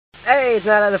Hey, it's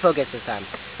not out of focus this time.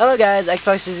 Hello guys,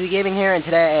 XBOX360GAMING here, and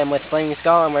today I am with Flaming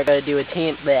Skull, and we're going to do a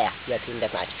team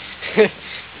deathmatch.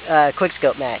 Quick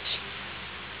scope match.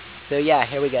 So yeah,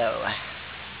 here we go.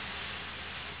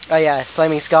 Oh yeah,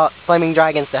 Flaming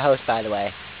Dragon's the host, by the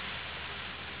way.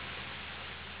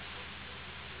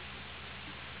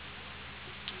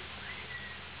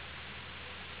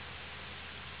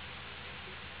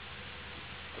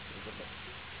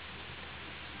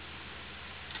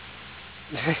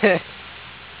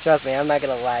 Trust me, I'm not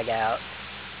gonna lag out.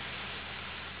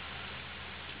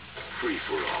 Free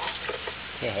for all.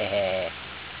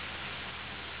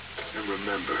 And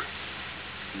remember,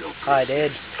 no prisoners. Oh, I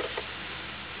did.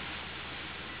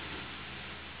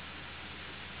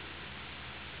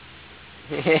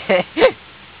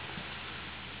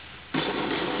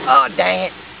 Oh,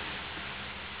 dang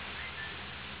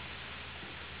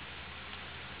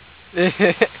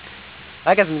it.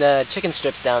 I got some chicken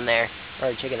strips down there.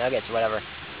 Or chicken nuggets or whatever.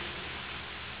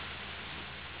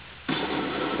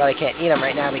 But I can't eat them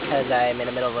right now because I'm in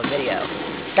the middle of a video.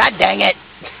 God dang it!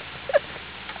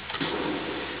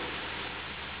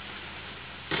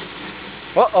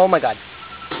 Oh my god.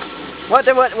 What?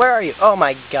 Where are you? Oh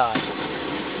my god.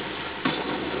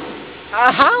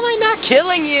 How am I not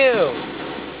killing you?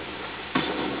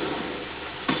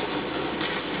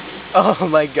 Oh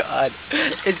my god.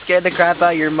 It scared the crap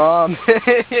out of your mom.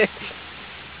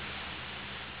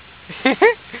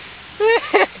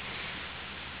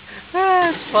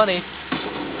 It's funny.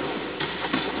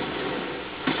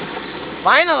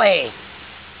 Finally!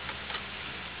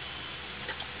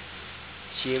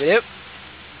 Shoot-a-doop.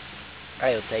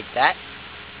 Alright, we'll take that.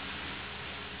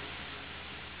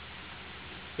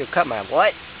 You'll cut my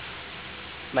what?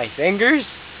 My fingers?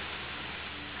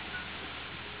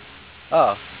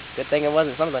 Oh, good thing it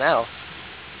wasn't something else.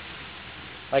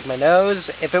 Like my nose?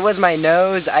 If it was my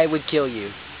nose, I would kill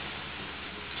you.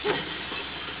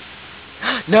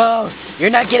 No!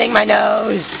 You're not getting my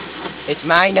nose! It's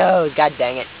my nose! God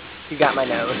dang it. You got my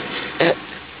nose.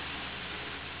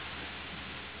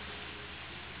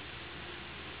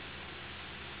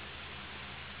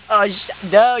 Oh,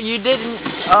 no, you didn't.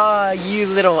 Oh, you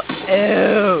little...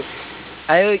 Ew.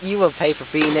 You will pay for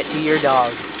feeding it to your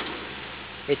dog.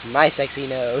 It's my sexy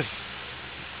nose.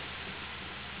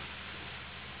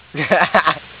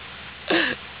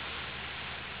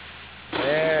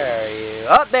 Where are you?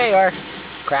 Oh, there you are.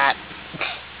 Crap.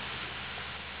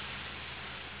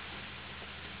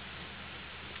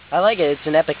 I like it. It's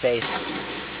an epic face.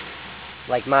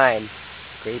 Like mine.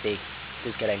 Creepy.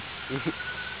 Just kidding.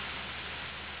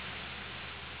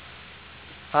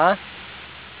 Huh?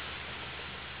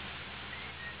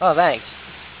 Oh, thanks.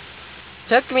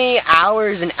 Took me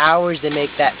hours and hours to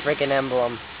make that frickin'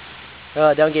 emblem.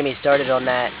 Oh, don't get me started on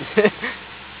that.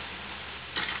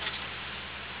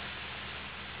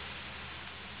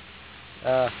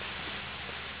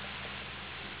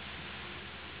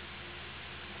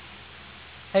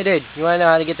 Hey dude, you wanna know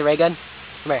how to get the ray gun?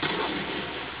 Come here.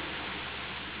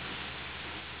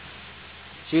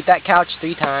 Shoot that couch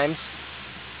 3 times.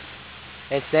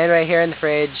 And stand right here in the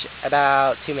fridge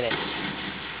about 2 minutes.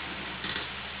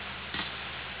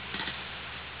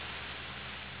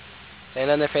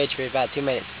 Stand on the fridge for about 2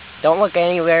 minutes. Don't look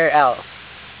anywhere else.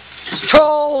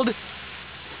 Trolled!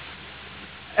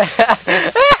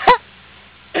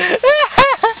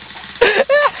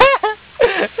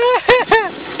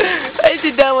 I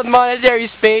did that with Monetary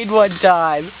Spade one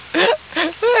time.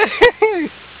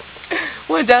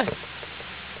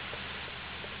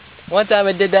 One time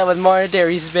I did that with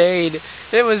Monetary Spade.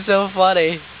 It was so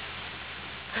funny.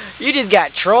 You just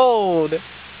got trolled.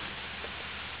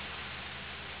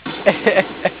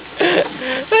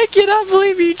 I cannot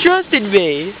believe you trusted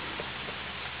me.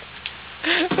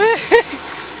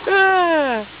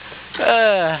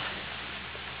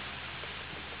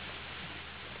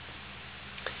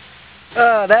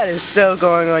 Oh, that is so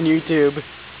going on YouTube.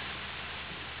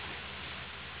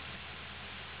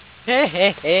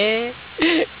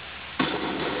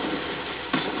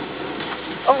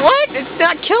 Oh, what? It's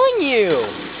not killing you.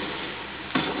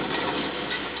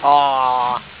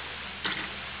 Aww.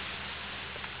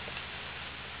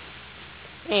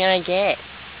 And I get.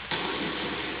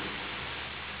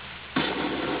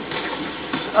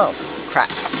 Oh, crap.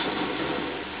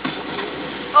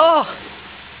 Oh!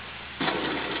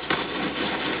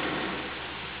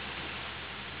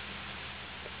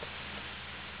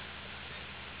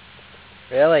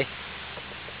 Really?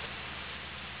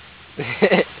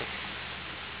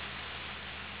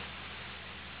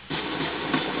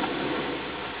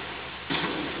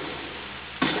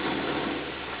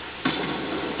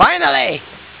 Finally!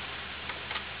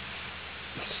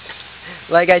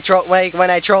 Like when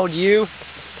I trolled you.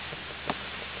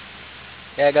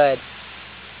 Yeah, go ahead.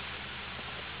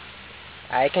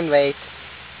 I can wait.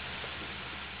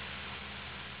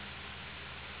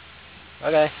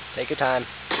 Okay, take your time.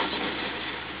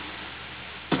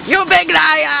 You big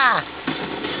liar!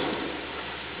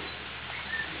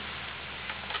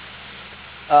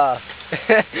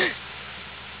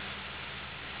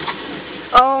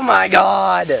 Oh my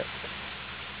god!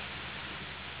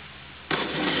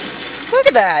 Look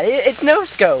at that! It's no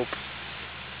scope.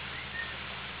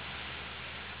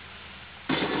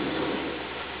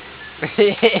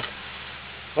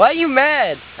 Why are you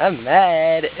mad? I'm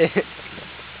mad.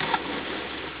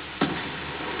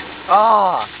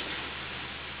 Oh.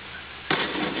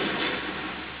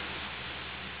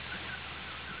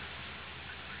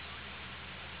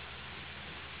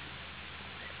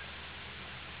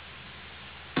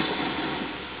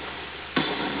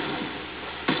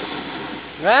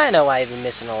 I know I've been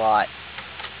missing a lot.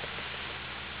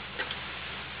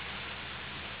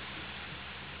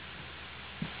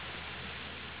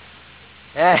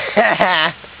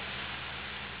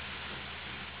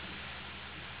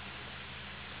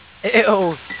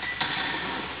 Ew.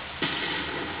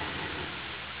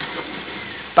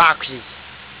 Boxes.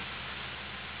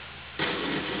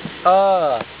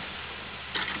 Oh.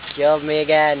 Killed me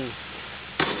again.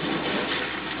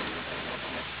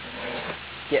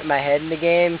 Get my head in the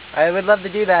game. I would love to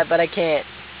do that, but I can't.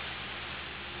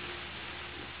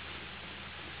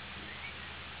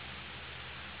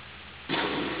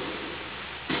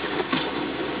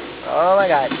 Oh my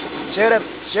god. Shoot him!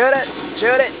 Shoot it!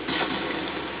 Shoot it!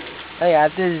 Oh yeah,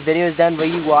 after this video is done, will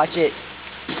you watch it?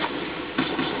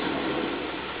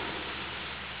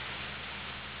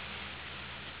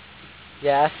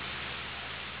 Yeah?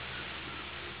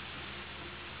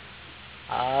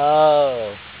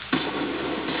 Oh.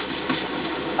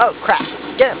 Oh crap!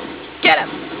 Get him! Get him!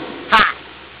 Ha!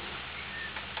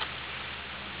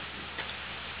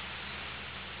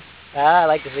 I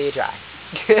like to see you try.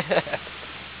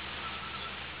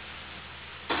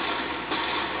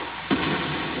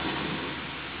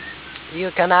 You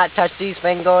cannot touch these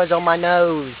fingers on my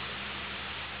nose.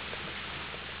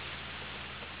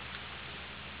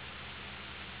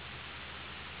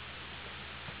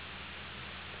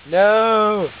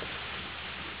 No!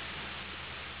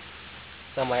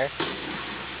 Somewhere.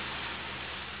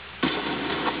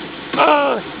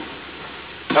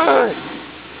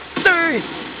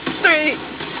 Three,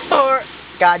 4.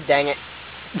 God dang it.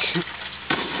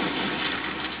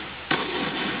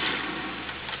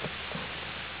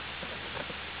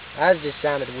 That just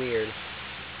sounded weird.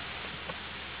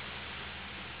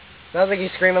 Sounds like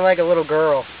he's screaming like a little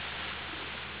girl.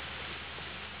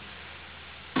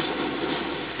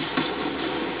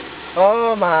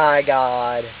 Oh my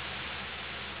god.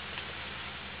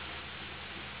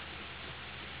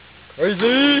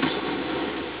 Crazy!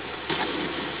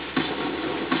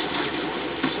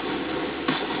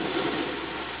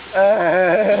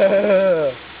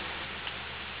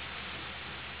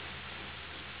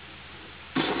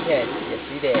 Yes,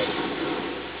 you did.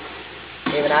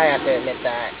 Even I have to admit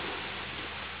that.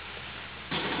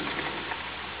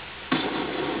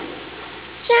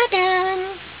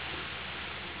 Shotgun!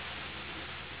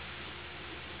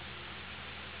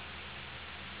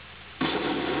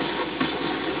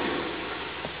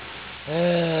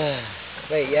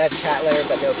 Wait, you have cat litter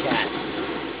but no cat.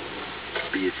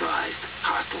 Be advised,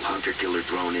 hostile hunter-killer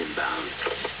drone inbound.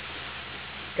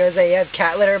 Because you have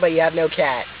cat litter but you have no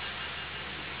cat.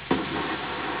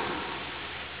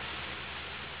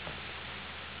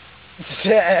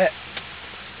 Alright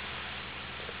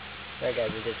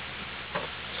guys, we just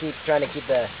keep trying to keep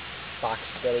the box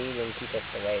steady and keep it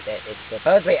the way that it's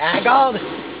supposed to be angled!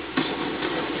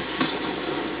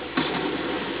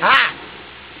 Ha!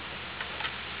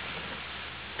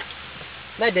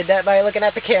 I did that by looking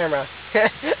at the camera.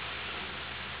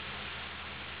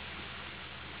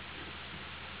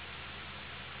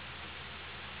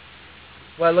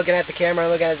 Well, looking at the camera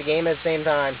and looking at the game at the same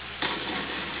time.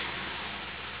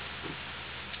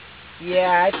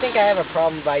 Yeah, I think I have a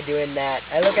problem by doing that.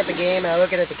 I look at the game and I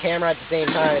look at the camera at the same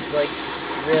time. It's like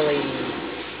really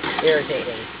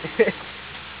irritating.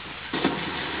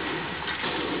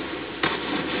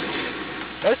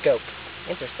 No scope.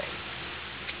 Interesting.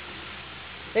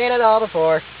 Seen it all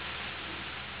before.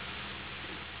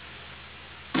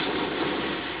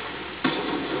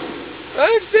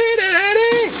 I've seen it,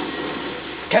 Eddie!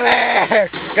 Come here!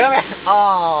 Come here!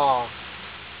 Aww.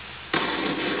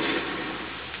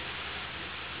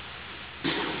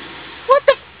 What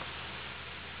the?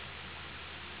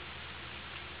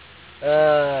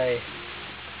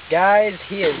 Guys,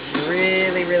 he is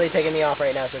really, really taking me off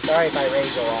right now, so sorry if I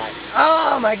rage a lot.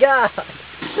 Oh my god!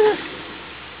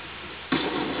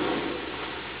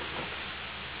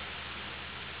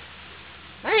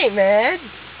 I ain't mad.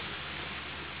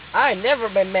 I ain't never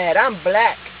been mad. I'm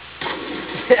black.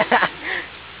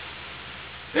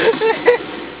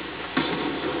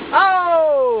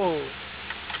 Oh!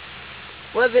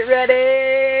 Was it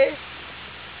ready?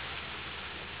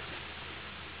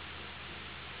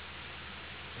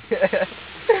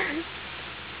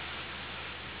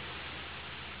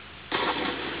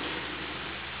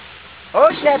 Oh,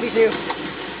 Snappy Sue!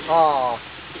 Aw.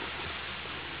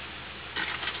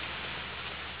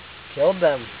 Killed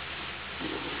them.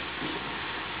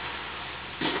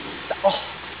 Oh.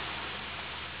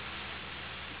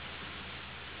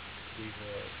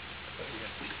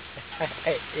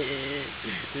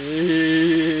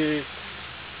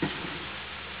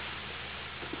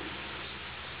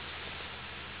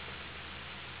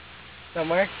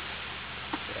 Somewhere?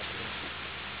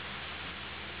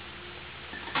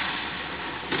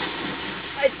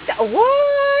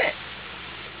 What?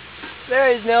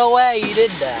 There is no way you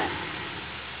did that.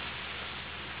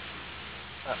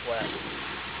 What?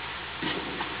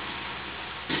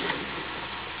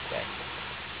 Okay.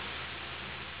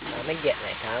 Come and get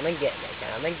me, come and get me,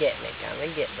 come and get me, come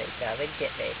and get me, come and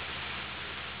get me.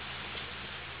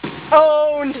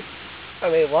 Owned!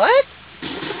 Oh, wait, what?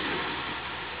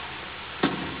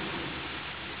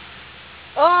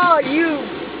 Oh, you!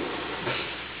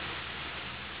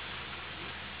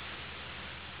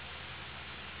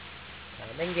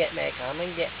 Come and get me, come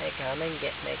and get me, come and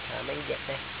get me, come and get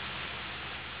me.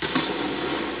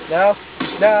 No,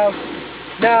 no,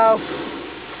 no.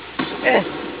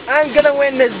 I'm gonna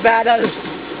win this battle.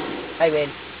 I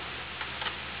win.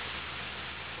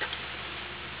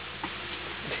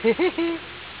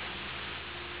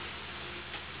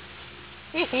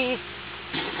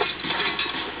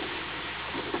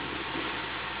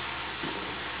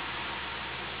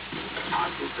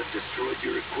 Hostiles have destroyed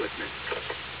your equipment.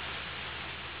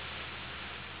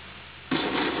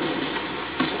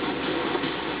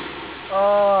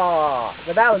 Oh,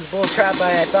 but that was bullcrap.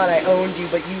 I thought I owned you,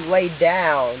 but you laid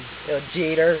down, you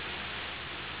cheater.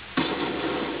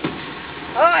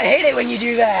 Oh, I hate it when you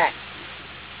do that.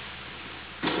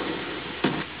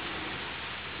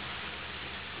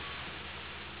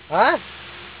 Huh?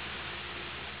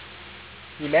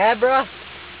 You mad, bro?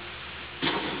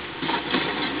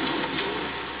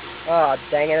 Oh,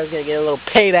 dang it, I was gonna get a little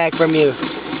payback from you.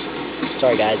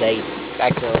 Sorry, guys, I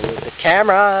accidentally moved the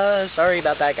camera. Sorry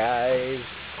about that, guys.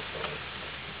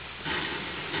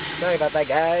 Sorry about that,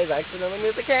 guys. I accidentally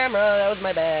moved the camera. That was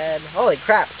my bad. Holy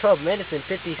crap, 12 minutes and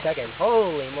 50 seconds.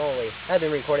 Holy moly. I've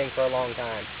been recording for a long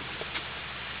time.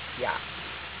 Yeah,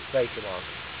 way too long.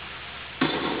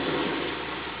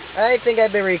 I think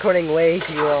I've been recording way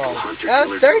too long. That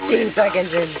was 13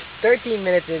 seconds and 13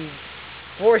 minutes and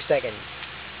 4 seconds.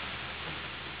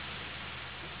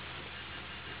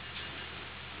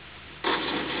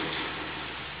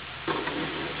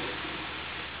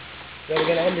 So we're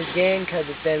gonna end this game because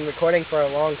it's been recording for a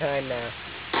long time now.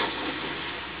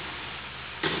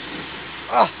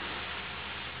 Oh.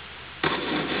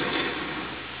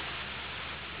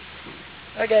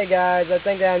 Okay, guys, I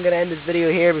think that I'm gonna end this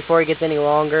video here before it gets any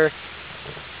longer.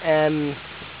 Okay,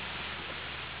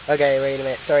 wait a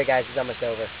minute. Sorry, guys, it's almost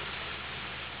over.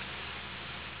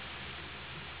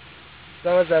 It's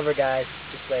almost over, guys.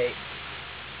 Just wait.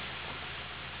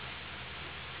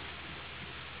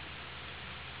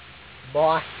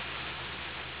 Boy.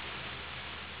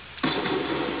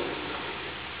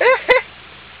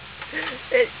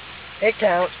 it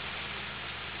counts.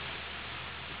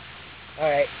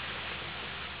 Alright.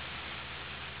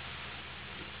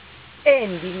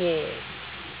 Ending it.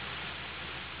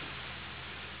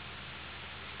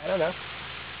 I don't know.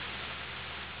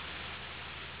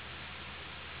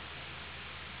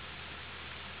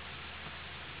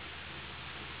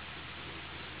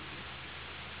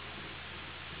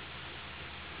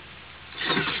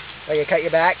 Oh, you cut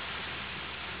your back?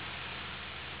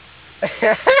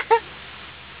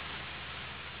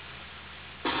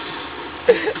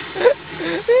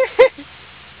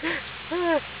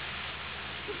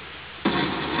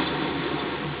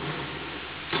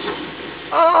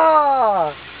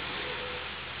 Oh!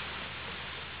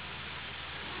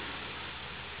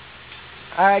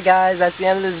 Alright, guys, that's the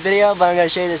end of this video, but I'm going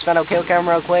to show you this final kill cam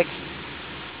real quick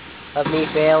of me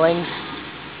failing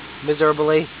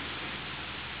miserably.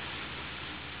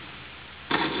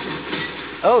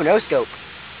 Oh, no scope.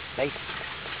 Nice.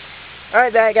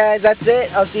 Alright, guys, that's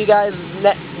it. I'll see you guys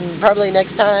probably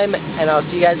next time, and I'll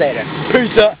see you guys later.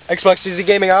 Peace out. XBOX360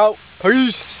 Gaming out.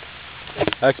 Peace.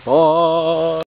 Xbox.